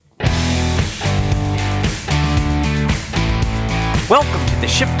Welcome to the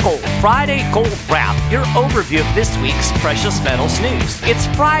ShipGold Friday Gold Wrap, your overview of this week's precious metals news. It's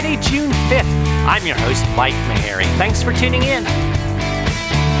Friday, June 5th. I'm your host, Mike Maharrey. Thanks for tuning in.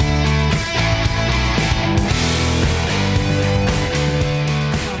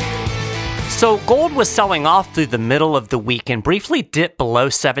 So gold was selling off through the middle of the week and briefly dipped below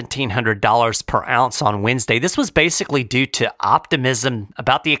 $1,700 per ounce on Wednesday. This was basically due to optimism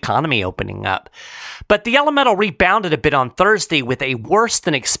about the economy opening up. But the elemental rebounded a bit on Thursday with a worse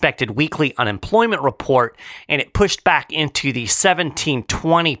than expected weekly unemployment report, and it pushed back into the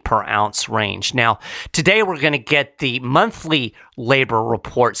 $1,720 per ounce range. Now, today we're going to get the monthly labor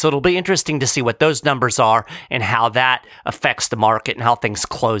report, so it'll be interesting to see what those numbers are and how that affects the market and how things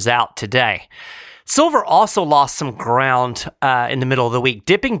close out today. Silver also lost some ground in the middle of the week,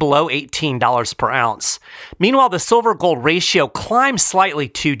 dipping below $18 per ounce. Meanwhile, the silver-gold ratio climbed slightly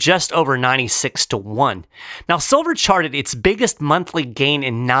to just over 96-1. Now, silver charted its biggest monthly gain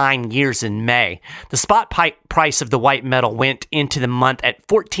in 9 years in May. The spot price of the white metal went into the month at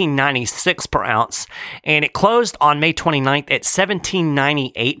 $14.96 per ounce, and it closed on May 29th at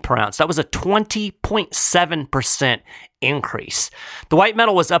 $17.98 per ounce. That was a 20.7% increase. The white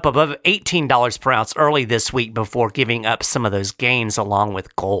metal was up above $18 per ounce early this week before giving up some of those gains along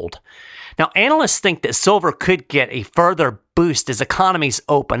with gold. Now, analysts think that silver could get a further boost as economies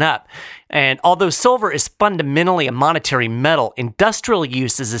open up. And although silver is fundamentally a monetary metal, industrial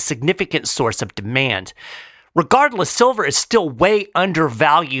use is a significant source of demand. Regardless, silver is still way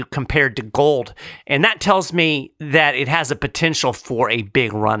undervalued compared to gold, and that tells me that it has a potential for a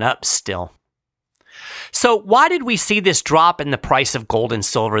big run up still. So why did we see this drop in the price of gold and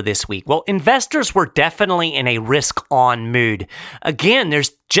silver this week? Well, investors were definitely in a risk-on mood. Again,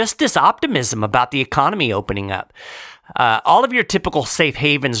 there's just this optimism about the economy opening up. All of your typical safe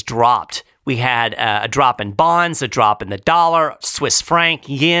havens dropped. We had a drop in bonds, a drop in the dollar, Swiss franc,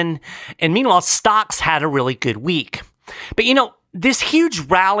 yen, and meanwhile, stocks had a really good week. But this huge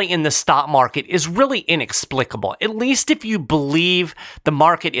rally in the stock market is really inexplicable, at least if you believe the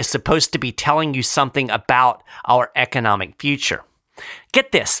market is supposed to be telling you something about our economic future.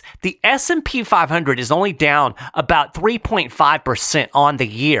 Get this, the S&P 500 is only down about 3.5% on the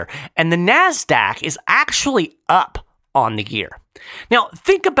year, and the NASDAQ is actually up on the year. Now,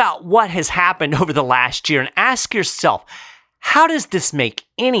 think about what has happened over the last year and ask yourself, how does this make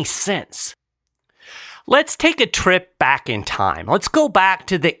any sense? Let's take a trip back in time. Let's go back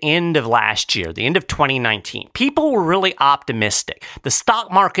to the end of last year, the end of 2019. People were really optimistic. The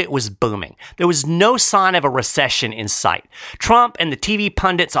stock market was booming. There was no sign of a recession in sight. Trump and the TV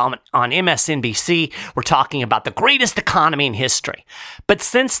pundits on MSNBC were talking about the greatest economy in history. But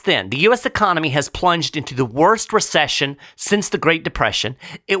since then, the U.S. economy has plunged into the worst recession since the Great Depression.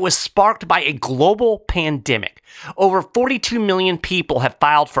 It was sparked by a global pandemic. Over 42 million people have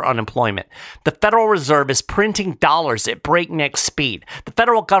filed for unemployment. The Federal Reserve is printing dollars at breakneck speed. The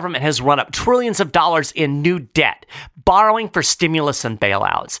federal government has run up trillions of dollars in new debt, borrowing for stimulus and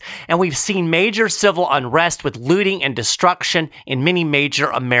bailouts. And we've seen major civil unrest with looting and destruction in many major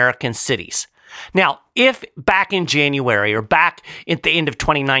American cities. Now, if back in January or back at the end of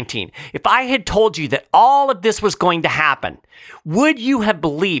 2019, if I had told you that all of this was going to happen, would you have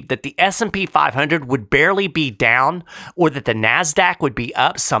believed that the S&P 500 would barely be down or that the NASDAQ would be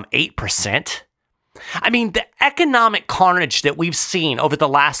up some 8%? I mean, the economic carnage that we've seen over the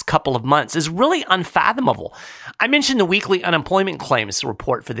last couple of months is really unfathomable. I mentioned the weekly unemployment claims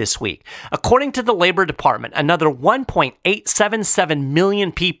report for this week. According to the Labor Department, another 1.877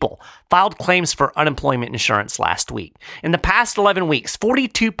 million people filed claims for unemployment insurance last week. In the past 11 weeks,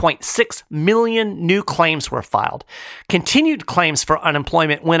 42.6 million new claims were filed. Continued claims for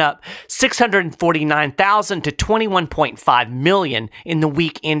unemployment went up 649,000 to 21.5 million in the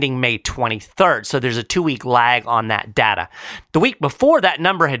week ending May 23rd. So there's a 2-week lag on that data. The week before, that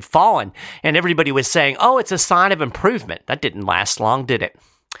number had fallen, and everybody was saying, oh, it's a sign of improvement. That didn't last long, did it?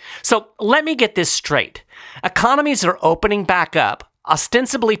 So let me get this straight. Economies are opening back up.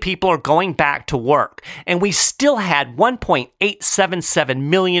 Ostensibly, people are going back to work, and we still had 1.877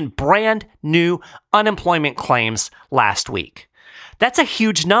 million brand new unemployment claims last week. That's a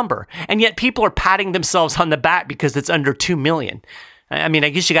huge number, and yet people are patting themselves on the back because it's under 2 million. I mean, I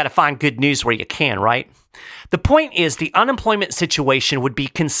guess you got to find good news where you can, right? The point is, the unemployment situation would be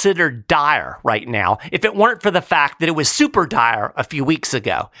considered dire right now if it weren't for the fact that it was super dire a few weeks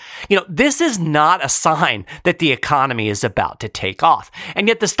ago. This is not a sign that the economy is about to take off. And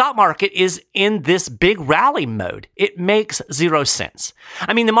yet the stock market is in this big rally mode. It makes zero sense.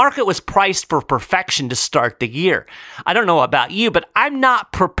 I mean, the market was priced for perfection to start the year. I don't know about you, but I'm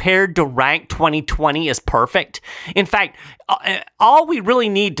not prepared to rank 2020 as perfect. In fact, all we really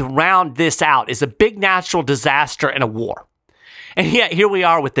need to round this out is a big natural disaster and a war. And yet here we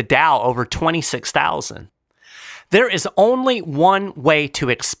are with the Dow over 26,000. There is only one way to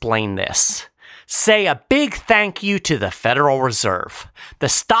explain this. Say a big thank you to the Federal Reserve. The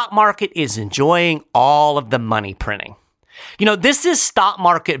stock market is enjoying all of the money printing. This is stock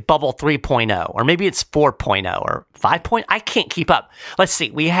market bubble 3.0, or maybe it's 4.0 or 5.0. I can't keep up. Let's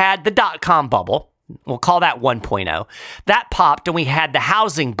see. We had the dot-com bubble. We'll call that 1.0. That popped, and we had the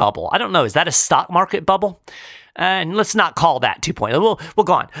housing bubble. I don't know. Is that a stock market bubble? And let's not call that 2.0. We'll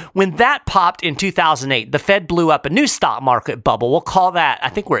go on. When that popped in 2008, the Fed blew up a new stock market bubble. We'll call that, I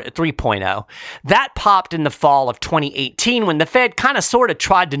think we're at 3.0. That popped in the fall of 2018 when the Fed kind of sort of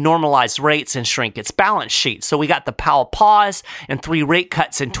tried to normalize rates and shrink its balance sheet. So we got the Powell pause and 3 rate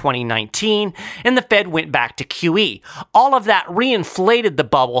cuts in 2019, and the Fed went back to QE. All of that reinflated the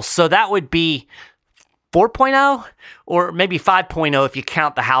bubble, so that would be 4.0 or maybe 5.0 if you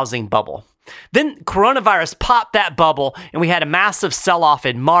count the housing bubble. Then coronavirus popped that bubble, and we had a massive sell-off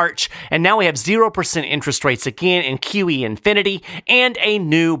in March, and now we have 0% interest rates again in QE infinity and a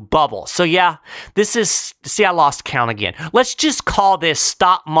new bubble. So yeah, this is, see, I lost count again. Let's just call this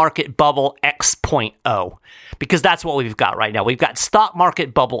stock market bubble X.0, because that's what we've got right now. We've got stock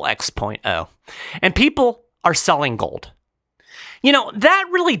market bubble X.0, and people are selling gold. That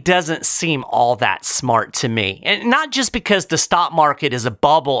really doesn't seem all that smart to me. And not just because the stock market is a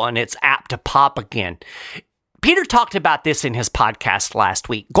bubble and it's apt to pop again. Peter talked about this in his podcast last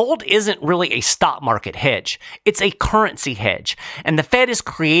week. Gold isn't really a stock market hedge. It's a currency hedge. And the Fed is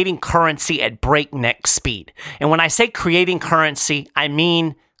creating currency at breakneck speed. And when I say creating currency, I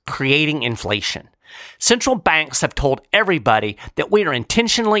mean creating inflation. Central banks have told everybody that we are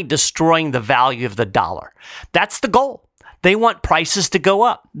intentionally destroying the value of the dollar. That's the goal. They want prices to go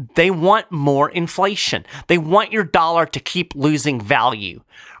up. They want more inflation. They want your dollar to keep losing value.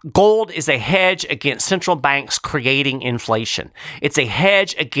 Gold is a hedge against central banks creating inflation. It's a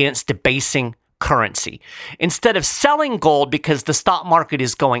hedge against debasing currency. Instead of selling gold because the stock market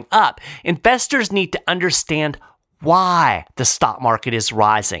is going up, investors need to understand why the stock market is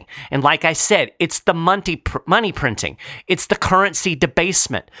rising. And like I said, it's the money printing. It's the currency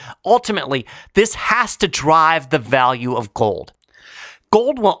debasement. Ultimately, this has to drive the value of gold.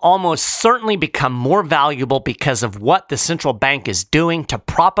 Gold will almost certainly become more valuable because of what the central bank is doing to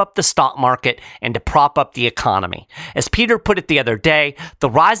prop up the stock market and to prop up the economy. As Peter put it the other day,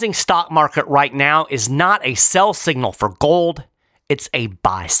 the rising stock market right now is not a sell signal for gold, it's a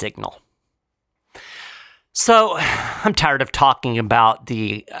buy signal. So I'm tired of talking about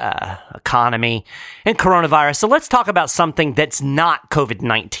the economy and coronavirus. So let's talk about something that's not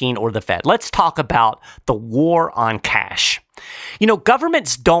COVID-19 or the Fed. Let's talk about the war on cash.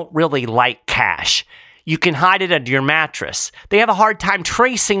 Governments don't really like cash. You can hide it under your mattress. They have a hard time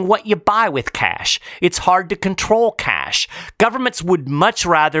tracing what you buy with cash. It's hard to control cash. Governments would much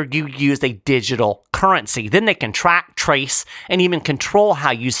rather you use a digital currency. Then they can track, trace, and even control how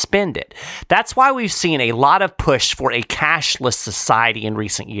you spend it. That's why we've seen a lot of push for a cashless society in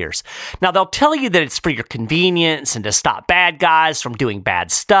recent years. Now, they'll tell you that it's for your convenience and to stop bad guys from doing bad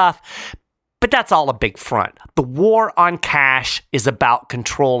stuff, but that's all a big front. The war on cash is about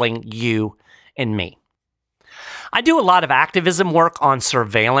controlling you and me. I do a lot of activism work on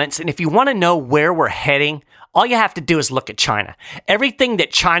surveillance, and if you want to know where we're heading, all you have to do is look at China. Everything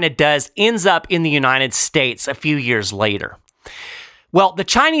that China does ends up in the United States a few years later. Well, the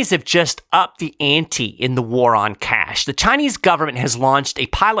Chinese have just upped the ante in the war on cash. The Chinese government has launched a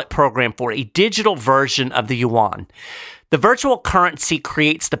pilot program for a digital version of the yuan. The virtual currency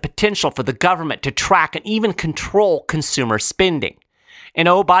creates the potential for the government to track and even control consumer spending. And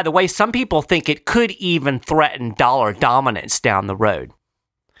oh, by the way, some people think it could even threaten dollar dominance down the road.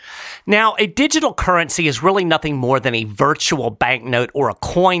 Now, a digital currency is really nothing more than a virtual banknote or a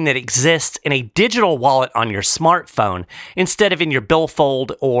coin that exists in a digital wallet on your smartphone instead of in your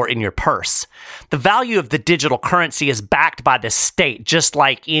billfold or in your purse. The value of the digital currency is backed by the state, just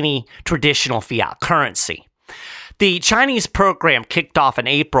like any traditional fiat currency. The Chinese program kicked off in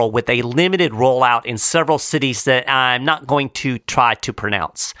April with a limited rollout in several cities that I'm not going to try to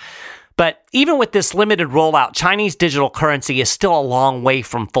pronounce. But even with this limited rollout, Chinese digital currency is still a long way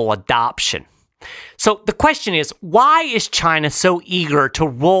from full adoption. So the question is, why is China so eager to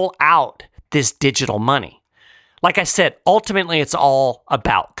roll out this digital money? Like I said, ultimately it's all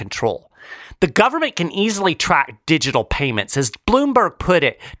about control. The government can easily track digital payments. As Bloomberg put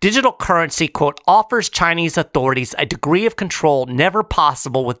it, digital currency, quote, offers Chinese authorities a degree of control never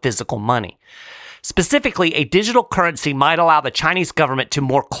possible with physical money. Specifically, a digital currency might allow the Chinese government to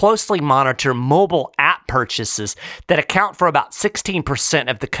more closely monitor mobile app purchases that account for about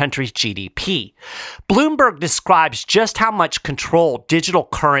 16% of the country's GDP. Bloomberg describes just how much control digital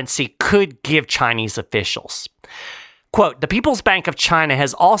currency could give Chinese officials. Quote, the People's Bank of China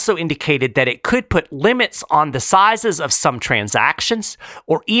has also indicated that it could put limits on the sizes of some transactions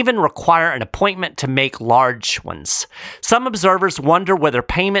or even require an appointment to make large ones. Some observers wonder whether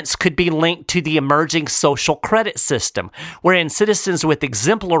payments could be linked to the emerging social credit system, wherein citizens with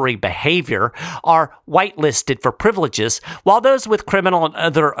exemplary behavior are whitelisted for privileges, while those with criminal and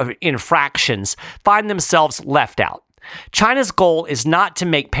other infractions find themselves left out. China's goal is not to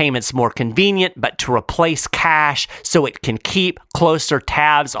make payments more convenient, but to replace cash so it can keep closer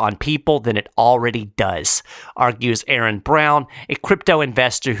tabs on people than it already does, argues Aaron Brown, a crypto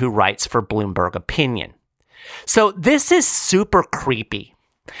investor who writes for Bloomberg Opinion. So this is super creepy.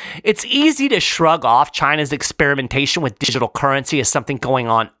 It's easy to shrug off China's experimentation with digital currency as something going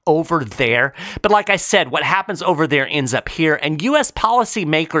on over there. But like I said, what happens over there ends up here, and U.S.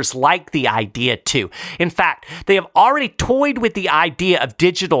 policymakers like the idea too. In fact, they have already toyed with the idea of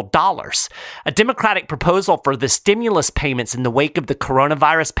digital dollars. A Democratic proposal for the stimulus payments in the wake of the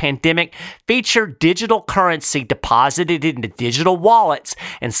coronavirus pandemic featured digital currency deposited into digital wallets,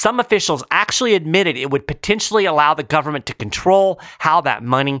 and some officials actually admitted it would potentially allow the government to control how that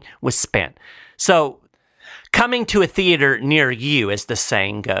money was spent. So, coming to a theater near you, as the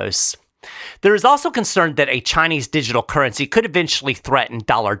saying goes. There is also concern that a Chinese digital currency could eventually threaten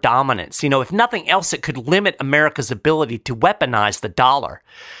dollar dominance. If nothing else, it could limit America's ability to weaponize the dollar.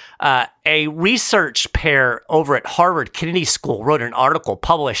 A research pair over at Harvard Kennedy School wrote an article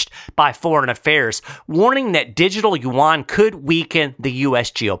published by Foreign Affairs warning that digital yuan could weaken the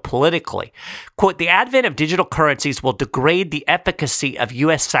U.S. geopolitically. Quote, the advent of digital currencies will degrade the efficacy of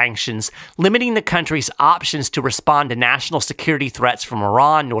U.S. sanctions, limiting the country's options to respond to national security threats from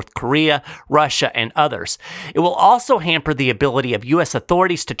Iran, North Korea, Russia, and others. It will also hamper the ability of U.S.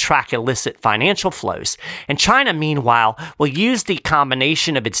 authorities to track illicit financial flows. And China, meanwhile, will use the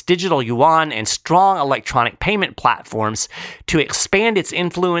combination of its digital yuan and strong electronic payment platforms to expand its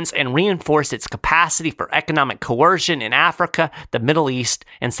influence and reinforce its capacity for economic coercion in Africa, the Middle East,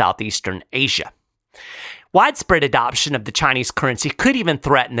 and Southeastern Asia. Widespread adoption of the Chinese currency could even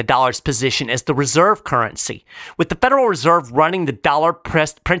threaten the dollar's position as the reserve currency. With the Federal Reserve running the dollar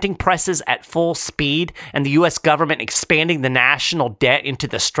printing presses at full speed and the U.S. government expanding the national debt into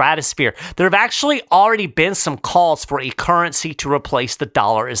the stratosphere, there have actually already been some calls for a currency to replace the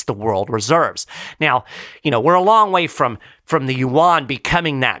dollar as the world reserves. Now, we're a long way from the yuan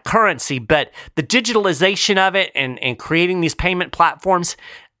becoming that currency, but the digitalization of it and creating these payment platforms,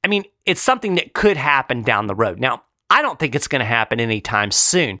 it's something that could happen down the road. Now, I don't think it's going to happen anytime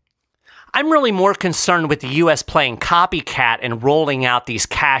soon. I'm really more concerned with the U.S. playing copycat and rolling out these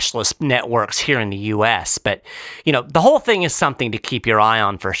cashless networks here in the U.S. But, the whole thing is something to keep your eye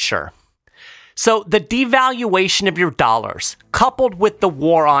on for sure. So the devaluation of your dollars, coupled with the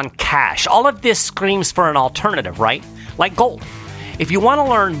war on cash, all of this screams for an alternative, right? Like gold. If you want to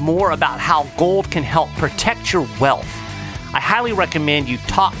learn more about how gold can help protect your wealth, I highly recommend you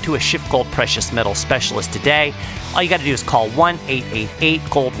talk to a SchiffGold precious metal specialist today. All you got to do is call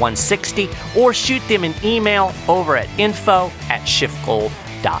 1-888-GOLD-160 or shoot them an email over at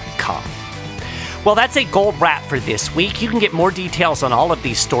info@schiffgold.com. Well, that's a gold wrap for this week. You can get more details on all of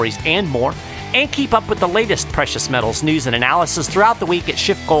these stories and more, and keep up with the latest precious metals news and analysis throughout the week at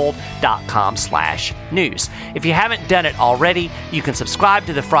schiffgold.com/news. If you haven't done it already, you can subscribe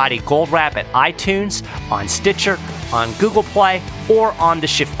to the Friday Gold Wrap at iTunes, on Stitcher, on Google Play, or on the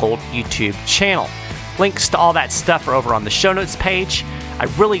SchiffGold YouTube channel. Links to all that stuff are over on the show notes page. I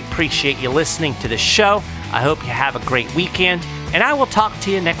really appreciate you listening to the show. I hope you have a great weekend, and I will talk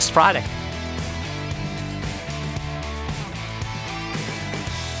to you next Friday.